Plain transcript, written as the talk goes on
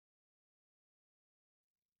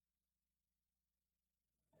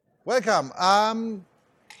Welcome.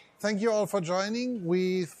 Thank you all for joining.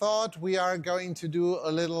 We thought we are going to do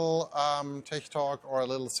a little tech talk or a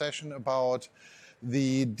little session about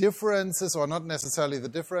the differences, or not necessarily the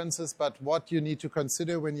differences, but what you need to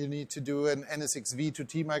consider when you need to do an NSX-v to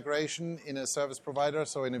T migration in a service provider,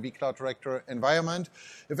 so in a vCloud Director environment.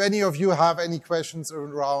 If any of you have any questions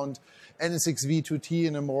around NSX-v to T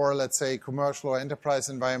in a more, let's say, commercial or enterprise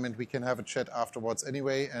environment, we can have a chat afterwards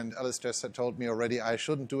anyway. And Alice just had told me already I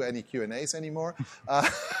shouldn't do any Q&As anymore.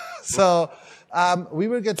 So we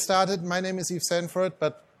will get started. My name is Yves Sandfort,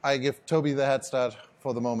 but I give Toby the head start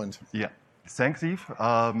for the moment. Yeah. Thanks, Yves.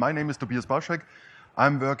 My name is Tobias Paschek.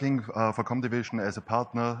 I'm working for Comdivision as a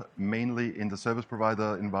partner, mainly in the service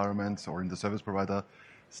provider environments or in the service provider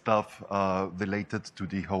stuff related to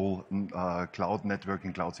the whole cloud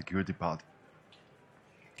networking, cloud security part.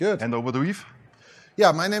 Good. And over to Yves.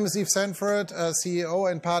 Yeah, my name is Yves Sandfort,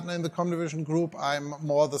 CEO and partner in the Comdivision group. I'm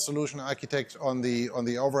more the solution architect on the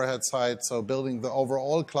overhead side, so building the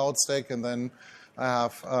overall cloud stack, and then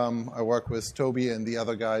I work with Toby and the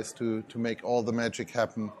other guys to make all the magic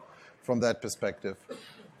happen from that perspective.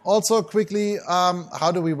 Also, quickly,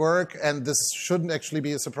 how do we work? And this shouldn't actually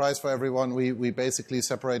be a surprise for everyone. We basically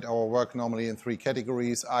separate our work normally in three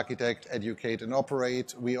categories: architect, educate, and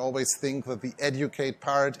operate. We always think that the educate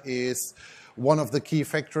part is one of the key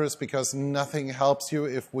factors, because nothing helps you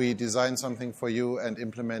if we design something for you and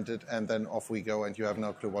implement it, and then off we go and you have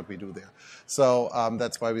no clue what we do there. So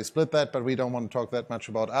that's why we split that, but we don't want to talk that much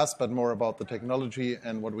about us, but more about the technology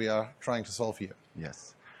and what we are trying to solve here.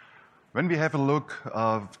 Yes. When we have a look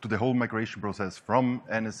to the whole migration process from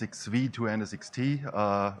NSX-v to NSX-t,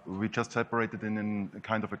 we just separated in a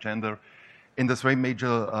kind of agenda in the three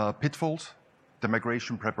major pitfalls: the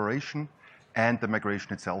migration preparation and the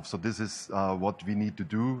migration itself. So this is what we need to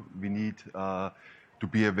do. We need to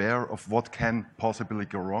be aware of what can possibly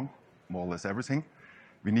go wrong, more or less everything.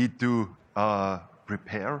 We need to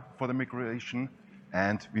prepare for the migration,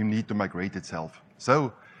 and we need to migrate itself.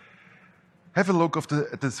 So have a look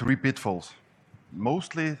at the three pitfalls.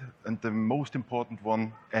 Mostly, and the most important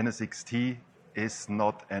one, NSX-t is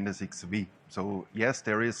not NSX-v. So yes,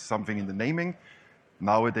 there is something in the naming.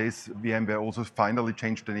 Nowadays, VMware also finally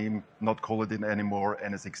changed the name, not call it anymore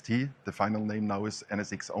NSX-t. The final name now is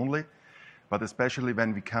NSX only. But especially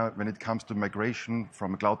when it comes to migration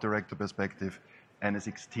from a cloud director perspective,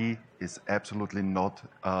 NSX-t is absolutely not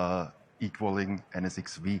equaling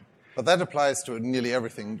NSX-v. But that applies to nearly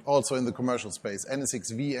everything, also in the commercial space.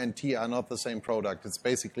 NSX-v and T are not the same product. It's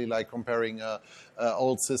basically like comparing an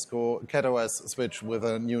old Cisco CatOS switch with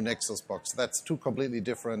a new Nexus box. That's two completely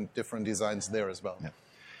different designs there as well. Yeah.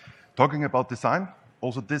 Talking about design,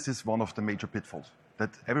 also this is one of the major pitfalls,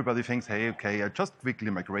 that everybody thinks, hey, okay, I just quickly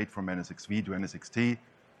migrate from NSX-v to NSX-t,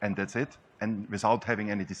 and that's it, and without having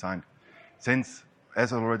any design. Since,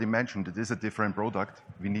 as I already mentioned, it is a different product,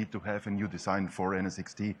 we need to have a new design for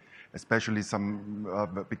NSX-t, especially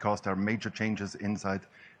because there are major changes inside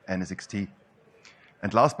NSX-t.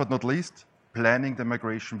 And last but not least, planning the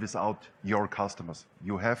migration without your customers.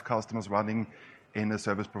 You have customers running in a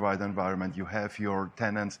service provider environment, you have your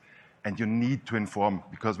tenants, and you need to inform,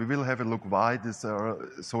 because we will have a look why this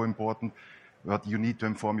is so important, but you need to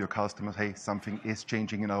inform your customers, hey, something is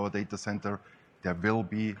changing in our data center, there will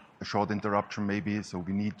be a short interruption maybe, so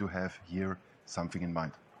we need to have here something in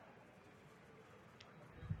mind.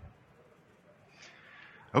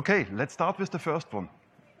 Okay, let's start with the first one.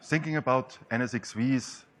 Thinking about NSX-v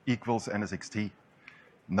equals NSX-t.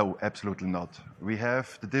 No, absolutely not. We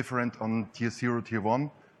have the difference on tier 0, tier 1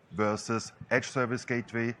 versus edge service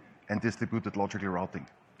gateway and distributed logical routing.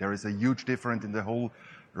 There is a huge difference in the whole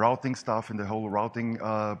routing stuff, in the whole routing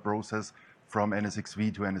process from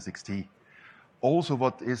NSX-v to NSX-t. Also,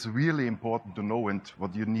 what is really important to know, and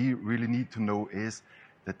what you really need to know, is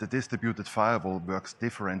that the distributed firewall works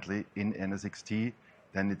differently in NSX-t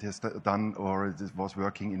than it has done or it was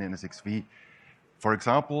working in NSX-v. For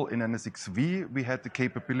example, in NSX-v, we had the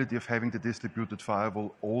capability of having the distributed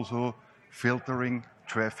firewall also filtering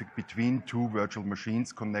traffic between two virtual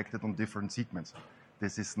machines connected on different segments.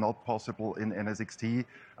 This is not possible in NSX-t.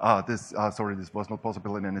 This was not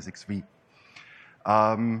possible in NSX-v.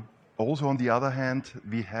 Also, on the other hand,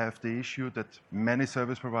 we have the issue that many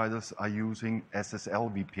service providers are using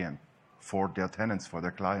SSL VPN for their tenants, for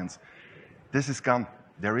their clients. This is gone.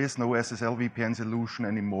 There is no SSL VPN solution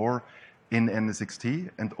anymore in NSX-t,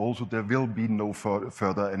 and also there will be no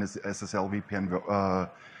further SSL VPN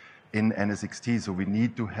in NSX-t, so we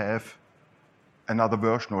need to have another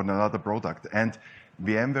version or another product. And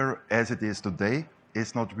VMware, as it is today,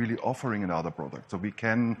 is not really offering another product. So we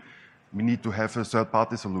can we need to have a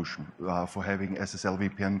third-party solution for having SSL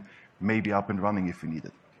VPN maybe up and running if we need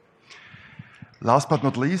it. Last but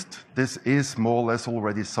not least, this is more or less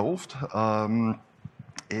already solved,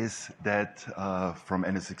 is that from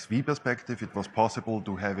NSX-v perspective, it was possible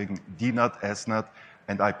to having DNAT, SNAT,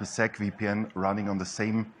 and IPsec VPN running on the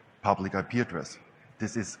same public IP address.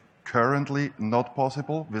 This is currently not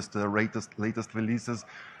possible with the latest releases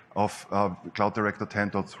of Cloud Director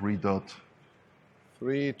 10.3.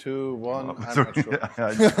 3, 2, 1, I'm not sure.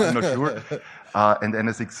 I'm not sure. And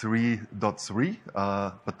NSX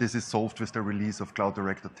 3.3, but this is solved with the release of Cloud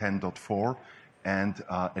Director 10.4 and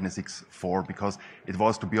NSX 4, because it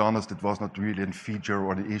was, to be honest, it was not really a feature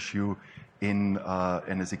or an issue in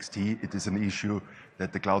NSX-t. It is an issue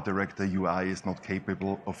that the Cloud Director UI is not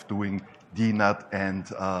capable of doing DNAT and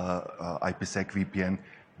IPsec VPN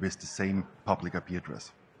with the same public IP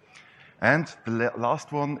address. And the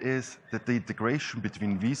last one is that the integration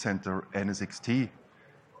between vCenter, NSX-t,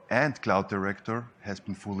 and Cloud Director has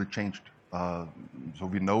been fully changed. So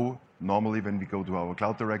we know normally when we go to our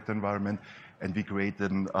Cloud Director environment and we create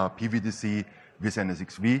an PVDC with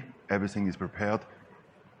NSX-v, everything is prepared,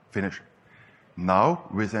 finished. Now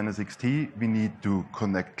with NSX-t, we need to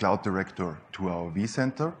connect Cloud Director to our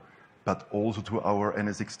vCenter, but also to our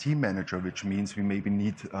NSX-t manager, which means we maybe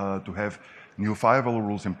need to have new firewall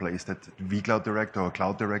rules in place that vCloud Director or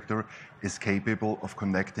Cloud Director is capable of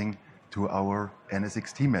connecting to our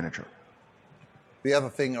NSX-t manager. The other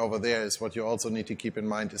thing over there is what you also need to keep in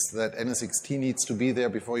mind is that NSX-t needs to be there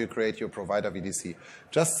before you create your provider VDC.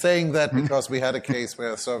 Just saying that because we had a case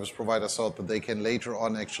where a service provider thought that they can later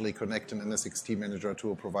on actually connect an NSX-t manager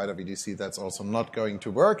to a provider VDC. That's also not going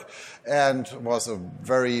to work, and was a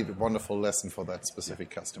very wonderful lesson for that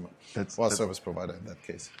specific customer or service provider in that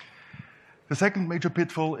case. The second major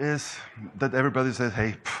pitfall is that everybody says,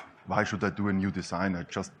 hey, why should I do a new design? I'm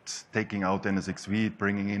just taking out NSX-v,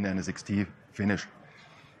 bringing in NSX-t, finish.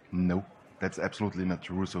 No, that's absolutely not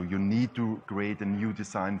true. So you need to create a new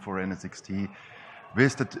design for NSX-t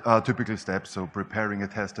with the typical steps. So preparing a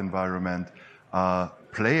test environment,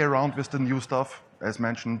 play around with the new stuff. As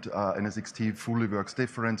mentioned, NSX-t fully works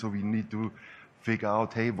different. So we need to figure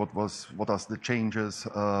out, hey, what are the changes?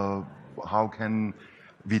 How can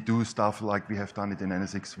we do stuff like we have done it in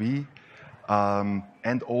NSX-v?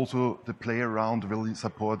 And also the play around will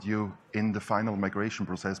support you in the final migration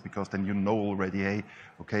process, because then you know already, hey,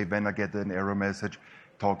 okay, when I get an error message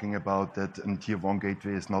talking about that a tier 1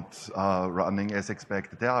 gateway is not running as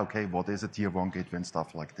expected, yeah, okay, what is a tier 1 gateway and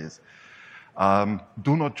stuff like this.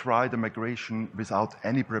 Do not try the migration without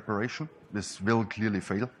any preparation. This will clearly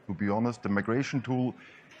fail, to be honest. The migration tool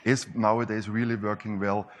is nowadays really working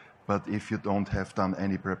well, but if you don't have done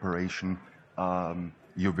any preparation,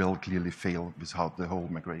 you will clearly fail without the whole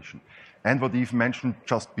migration. And what Yves mentioned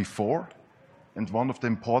just before, and one of the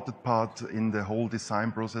important parts in the whole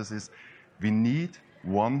design process is we need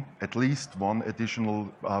at least one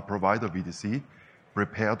additional provider VDC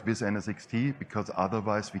prepared with NSX-t, because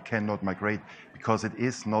otherwise we cannot migrate, because it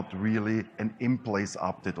is not really an in-place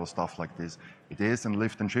update or stuff like this. It is a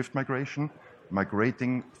lift and shift migration,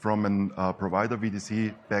 migrating from a provider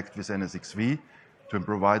VDC backed with NSX-v to a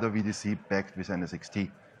provider VDC backed with NSX-t.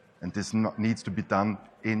 And this needs to be done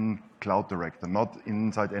in Cloud Director, not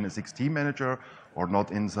inside NSX-t Manager or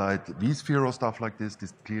not inside vSphere or stuff like this.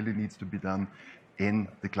 This clearly needs to be done in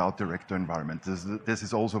the Cloud Director environment. This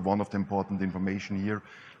is also one of the important information here.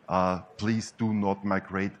 Please do not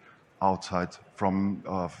migrate outside from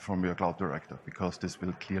your Cloud Director, because this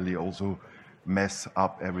will clearly also mess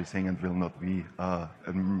up everything and will not be a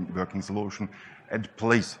working solution. And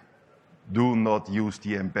please, do not use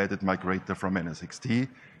the embedded migrator from NSX-t,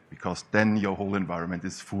 because then your whole environment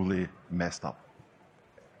is fully messed up.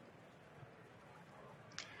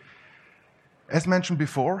 As mentioned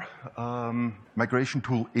before, migration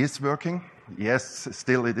tool is working. Yes,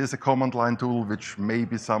 still it is a command line tool, which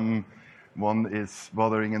maybe someone is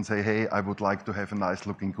bothering and say, hey, I would like to have a nice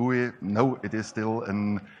looking GUI. No, it is still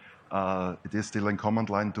a command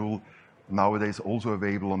line tool. Nowadays also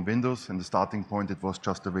available on Windows. In the starting point, it was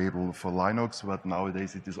just available for Linux, but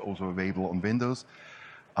nowadays it is also available on Windows.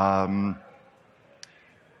 On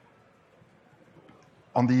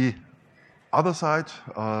the other side,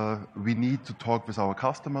 we need to talk with our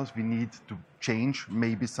customers. We need to change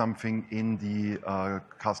maybe something in the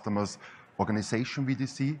customer's organization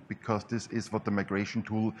VDC, because this is what the migration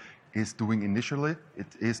tool is doing initially.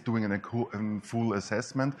 It is doing a full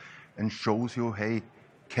assessment and shows you, hey,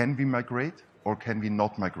 can we migrate or can we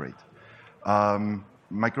not migrate?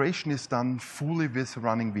 Migration is done fully with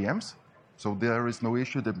running VMs, so there is no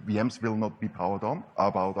issue. The VMs will not be powered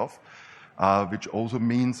off. which also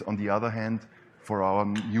means, on the other hand, for our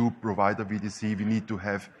new provider VDC, we need to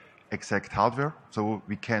have exact hardware. So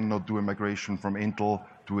we cannot do a migration from Intel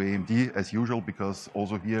to AMD as usual, because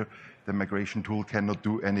also here the migration tool cannot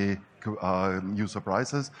do any new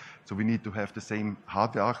surprises. So we need to have the same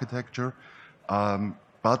hardware architecture.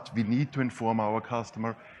 But we need to inform our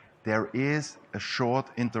customer there is a short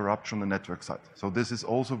interruption on the network side. So this is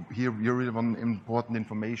also here really one important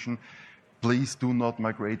information. Please do not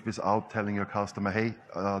migrate without telling your customer, hey,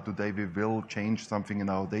 today we will change something in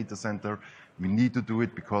our data center. We need to do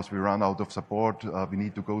it because we run out of support. We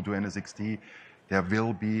need to go to NSX-t. There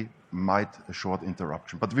will be, a short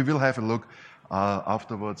interruption. But we will have a look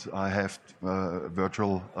afterwards. I have a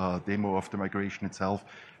virtual demo of the migration itself,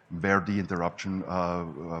 where the interruption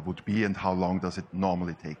would be and how long does it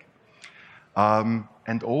normally take.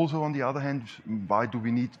 And also, on the other hand, why do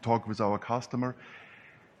we need to talk with our customer?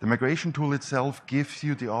 The migration tool itself gives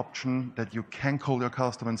you the option that you can call your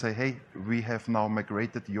customer and say, hey, we have now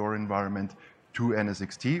migrated your environment to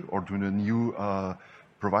NSX-t or to the new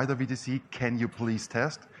provider VDC. Can you please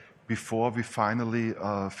test before we finally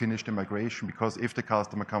finish the migration? Because if the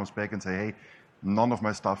customer comes back and say, hey, none of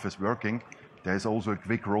my stuff is working, there is also a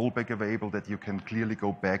quick rollback available that you can clearly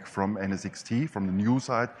go back from NSX-t, from the new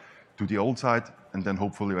side, to the old side, and then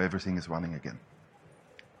hopefully everything is running again.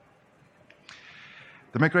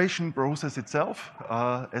 The migration process itself,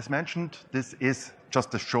 as mentioned, this is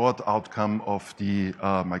just a short outcome of the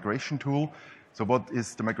migration tool. So what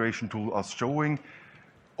is the migration tool us showing?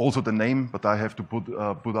 Also the name, but I have to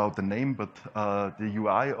put out the name, but the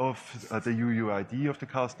UI of the UUID of the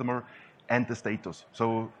customer and the status.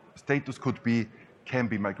 So status could be can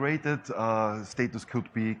be migrated. Status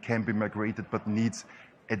could be can be migrated, but needs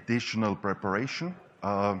additional preparation.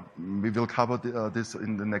 We will cover this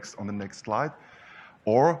in the next slide.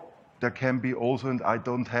 Or there can be also, and I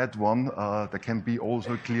don't have one, there can be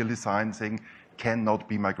also clearly signed saying cannot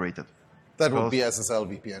be migrated. That would be SSL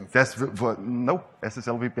VPN. No,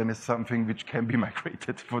 SSL VPN is something which can be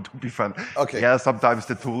migrated to be fun. Okay. Yeah, sometimes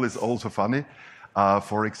the tool is also funny.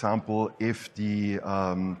 For example, if the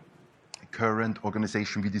current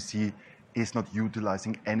organization VDC is not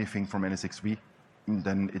utilizing anything from NSX-v,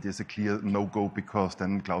 then it is a clear no-go, because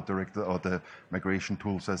then Cloud Director or the migration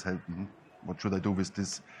tool says, hey, what should I do with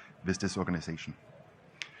this organization?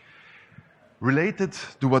 Related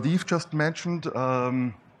to what Yves just mentioned,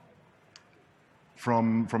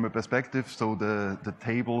 from a perspective, so the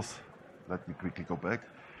tables, let me quickly go back.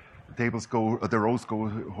 The rows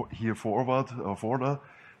go here forward or further.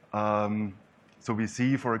 So we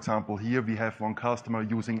see, for example, here we have one customer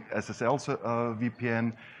using SSL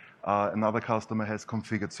VPN. Another customer has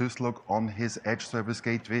configured syslog on his edge service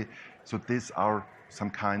gateway. So these are some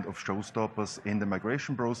kind of showstoppers in the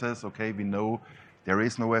migration process. Okay, we know there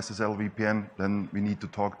is no SSL VPN. Then we need to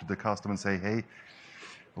talk to the customer and say, hey,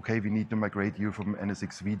 okay, we need to migrate you from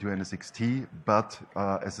NSX-v to NSX-t, but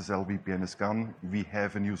SSL VPN is gone. We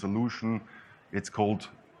have a new solution. It's called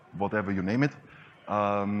whatever you name it.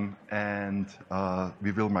 And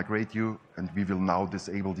we will migrate you, and we will now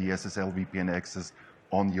disable the SSL VPN access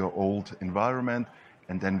on your old environment,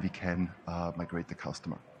 and then we can migrate the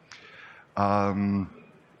customer.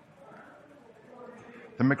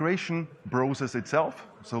 The migration process itself.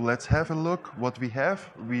 So let's have a look what we have.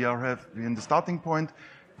 We have in the starting point,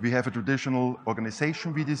 we have a traditional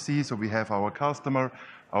organization VDC. So we have our customer.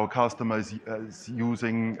 Our customer is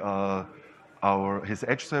using his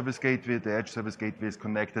edge service gateway. The edge service gateway is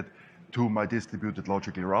connected to my distributed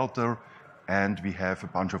logical router, and we have a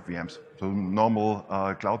bunch of VMs. So normal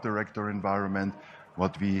Cloud Director environment,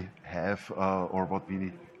 what we have or what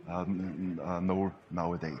we know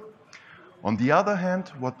nowadays. On the other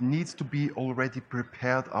hand, what needs to be already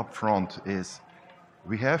prepared up front is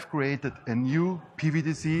we have created a new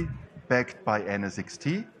PVDC backed by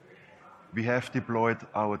NSX-t. We have deployed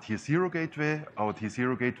our Tier 0 gateway. Our Tier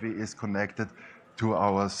 0 gateway is connected to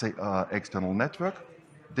our external network.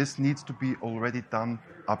 This needs to be already done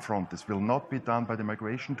up front. This will not be done by the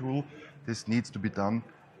migration tool. This needs to be done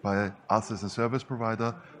by us as a service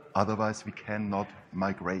provider. Otherwise, we cannot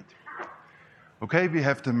migrate. Okay, we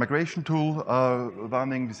have the migration tool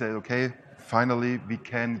running. We say, okay, finally, we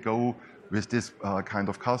can go with this kind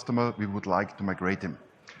of customer. We would like to migrate him.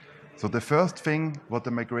 So the first thing what the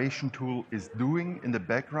migration tool is doing in the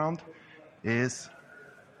background is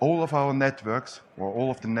all of our networks, or all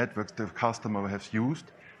of the networks the customer has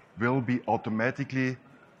used, will be automatically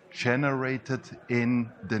generated in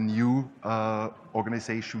the new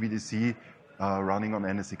organization VDC running on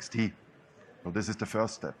NSX-t. So this is the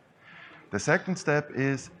first step. The second step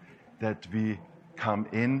is that we come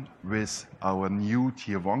in with our new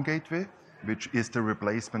Tier 1 gateway. which is the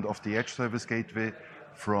replacement of the Edge Service Gateway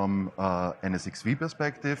from NSX-v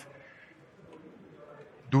perspective.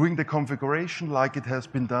 Doing the configuration like it has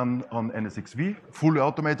been done on NSX-v, fully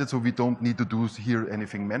automated, so we don't need to do here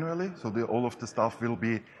anything manually. So all of the stuff will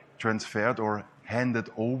be transferred or handed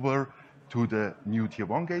over to the new Tier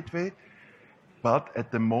 1 gateway. But at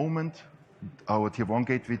the moment, our Tier 1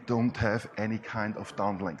 gateway don't have any kind of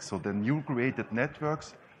downlink. So the new created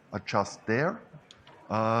networks are just there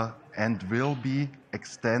and will be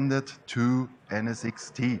extended to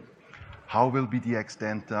NSX-t. How will be the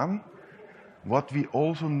extent done? What we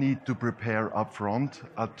also need to prepare upfront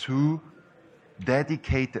are two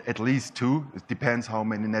dedicated, at least two, it depends how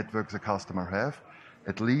many networks a customer have,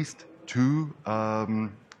 at least two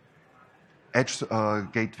edge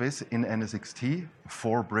gateways in NSX-t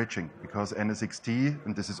for bridging, because NSX-t,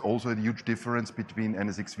 and this is also a huge difference between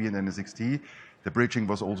NSX-v and NSX-t, the bridging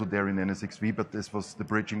was also there in NSX-v, but the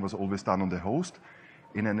bridging was always done on the host.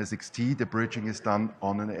 In NSX-t, the bridging is done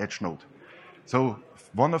on an edge node. So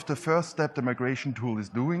one of the first steps the migration tool is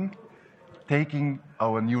doing, taking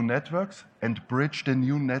our new networks and bridge the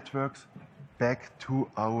new networks back to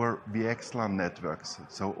our VXLAN networks.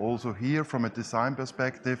 So also here from a design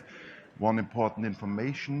perspective, one important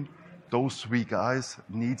information, those three guys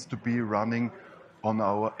needs to be running on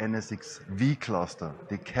our NSX-v cluster.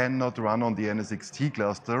 They cannot run on the NSX-t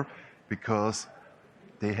cluster because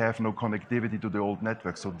they have no connectivity to the old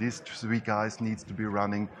network. So these three guys needs to be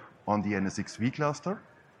running on the NSX-v cluster.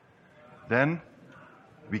 Then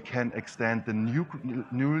we can extend the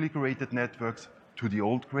newly created networks to the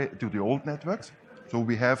old networks. So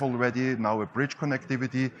we have already now a bridge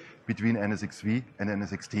connectivity between NSX-v and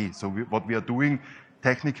NSX-t. So what we are doing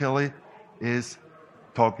technically is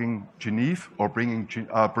talking Geneva or bringing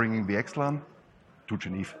VXLAN to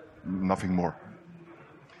Geneva, nothing more.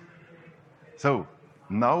 So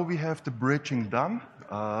now we have the bridging done.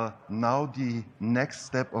 Now the next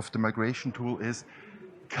step of the migration tool is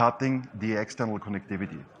cutting the external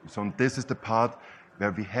connectivity. So this is the part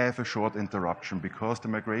where we have a short interruption because the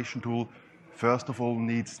migration tool first of all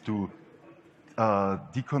needs to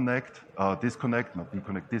disconnect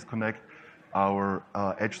our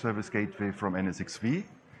edge service gateway from NSX-v,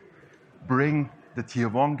 bring the Tier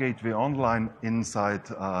 1 gateway online inside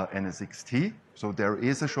NSX-t. So there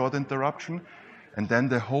is a short interruption, and then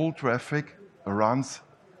the whole traffic runs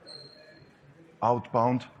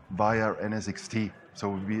outbound via NSX-t.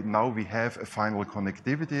 So now we have a final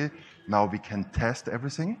connectivity. Now we can test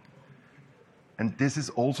everything. And this is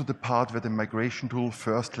also the part where the migration tool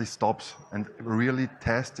firstly stops and really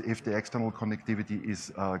tests if the external connectivity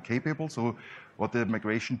is capable. So what the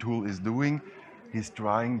migration tool is doing is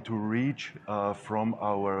trying to reach from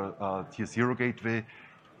our Tier 0 gateway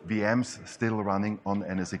VMs still running on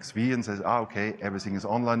NSX-v and says, okay, everything is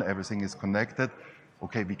online, everything is connected.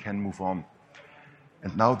 Okay, we can move on.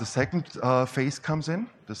 And now the second phase comes in.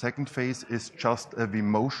 The second phase is just a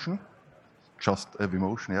vMotion, a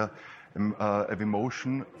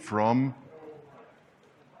vMotion from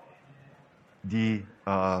the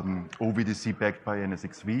OVDC backed by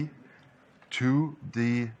NSX-v to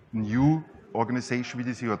the new organization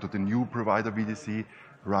VDC or to the new provider VDC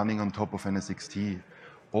running on top of NSX-t.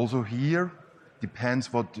 Also here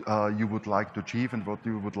depends what you would like to achieve and what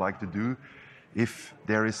you would like to do. If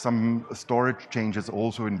there is some storage changes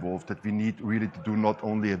also involved that we need really to do not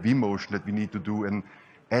only a vMotion, that we need to do an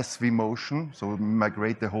SVMotion, so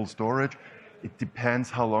migrate the whole storage. It depends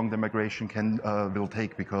how long the migration will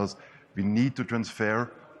take because we need to transfer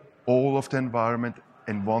all of the environment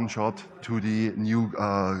in one shot to the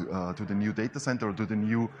new data center or to the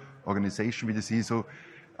new organization VDC. So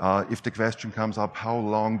if the question comes up, how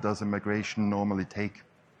long does a migration normally take?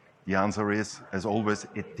 The answer is, as always,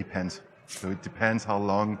 it depends. So it depends how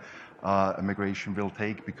long a migration will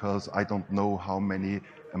take because I don't know how many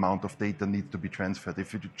amount of data needs to be transferred.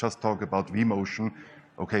 If you just talk about vMotion,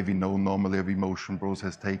 okay, we know normally a vMotion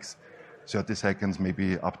process takes 30 seconds,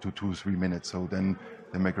 maybe up to 2-3 minutes. So then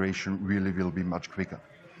the migration really will be much quicker.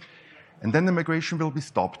 And then the migration will be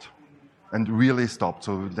stopped and really stopped.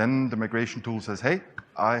 So then the migration tool says, hey,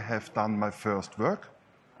 I have done my first work.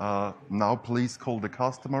 Now please call the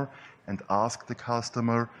customer and ask the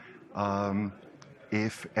customer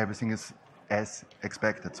if everything is as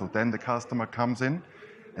expected. So then the customer comes in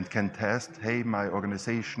and can test, hey, my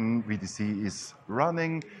organization VDC is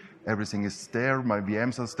running, everything is there, my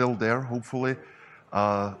VMs are still there, hopefully.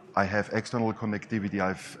 I have external connectivity,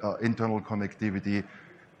 I have internal connectivity,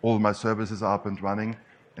 all my services are up and running,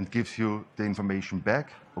 and gives you the information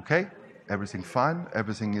back. Okay, everything fine,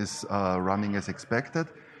 everything is running as expected.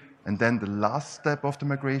 And then the last step of the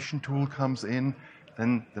migration tool comes in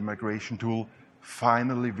then the migration tool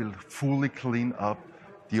finally will fully clean up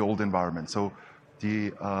the old environment. So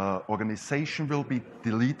the organization will be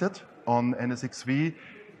deleted on NSX-v.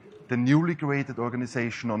 The newly created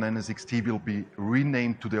organization on NSX-t will be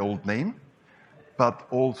renamed to the old name. But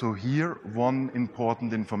also here, one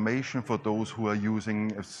important information for those who are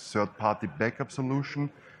using a third-party backup solution.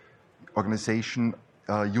 Organization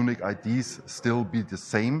unique IDs still be the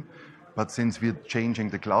same, but since we're changing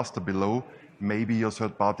the cluster below, maybe your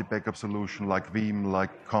third-party backup solution like Veeam,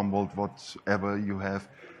 like Commvault, whatever you have,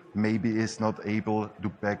 maybe is not able to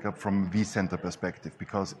back up from a vCenter perspective,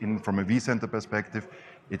 because from a vCenter perspective,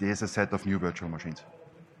 it is a set of new virtual machines.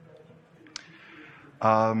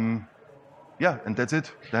 Yeah, and that's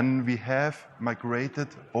it. Then we have migrated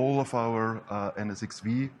all of our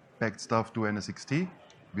NSX-v backed stuff to NSX-t.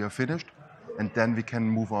 We are finished. And then we can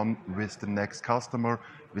move on with the next customer,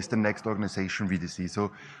 with the next organization VDC.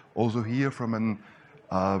 So also here from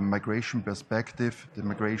a migration perspective, the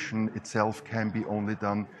migration itself can be only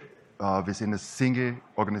done within a single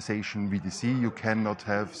organization VDC. You cannot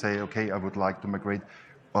have, say, okay, I would like to migrate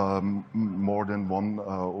more than one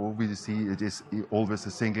VDC. It is always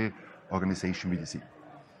a single organization VDC.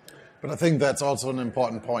 But I think that's also an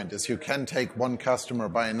important point, is you can take one customer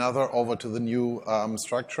by another over to the new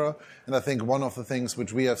structure. And I think one of the things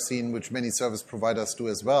which we have seen, which many service providers do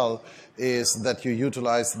as well, is that you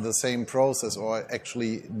utilize the same process or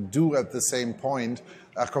actually do at the same point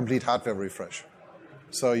a complete hardware refresh.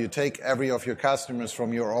 So you take every of your customers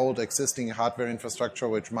from your old existing hardware infrastructure,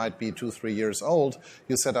 which might be 2-3 years old.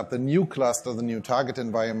 You set up the new cluster, the new target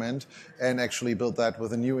environment, and actually build that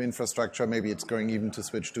with a new infrastructure. Maybe it's going even to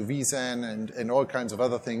switch to vSAN and all kinds of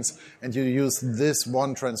other things. And you use this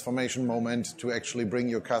one transformation moment to actually bring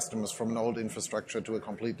your customers from an old infrastructure to a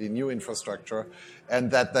completely new infrastructure.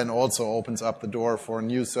 And that then also opens up the door for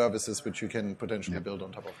new services, which you can potentially build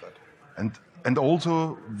on top of that. And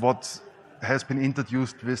also what has been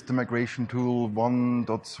introduced with the migration tool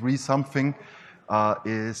 1.3 something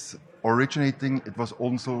is originating. It was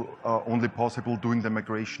also only possible doing the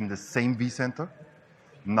migration the same vCenter.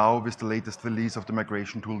 Now with the latest release of the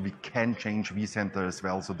migration tool, we can change vCenter as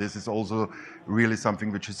well. So this is also really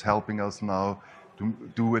something which is helping us now to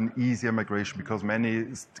do an easier migration, because many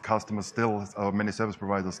customers still, many service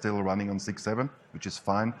providers still running on 6.7, which is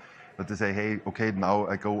fine. But they say, hey, okay, now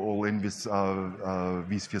I go all in with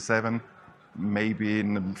vSphere 7. Maybe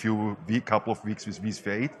in a couple of weeks with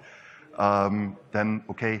vSphere 8, then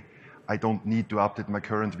okay, I don't need to update my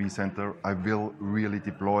current vCenter. I will really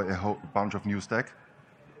deploy a whole bunch of new stack,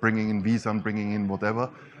 bringing in vSAN, bringing in whatever,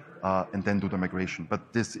 and then do the migration.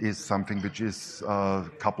 But this is something which is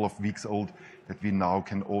a couple of weeks old, that we now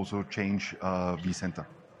can also change vCenter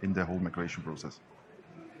in the whole migration process.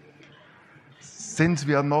 Since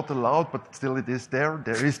we are not allowed, but still it is there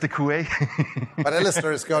is the QA. But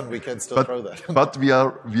Alistair is gone, we can still throw that. But we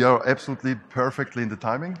are absolutely perfectly in the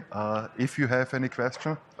timing. If you have any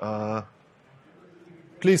question,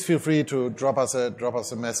 please feel free to drop us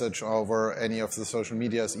a message over any of the social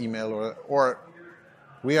medias, email, or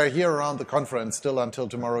we are here around the conference still until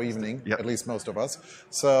tomorrow evening, at least most of us.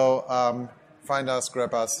 So find us,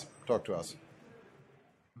 grab us, talk to us.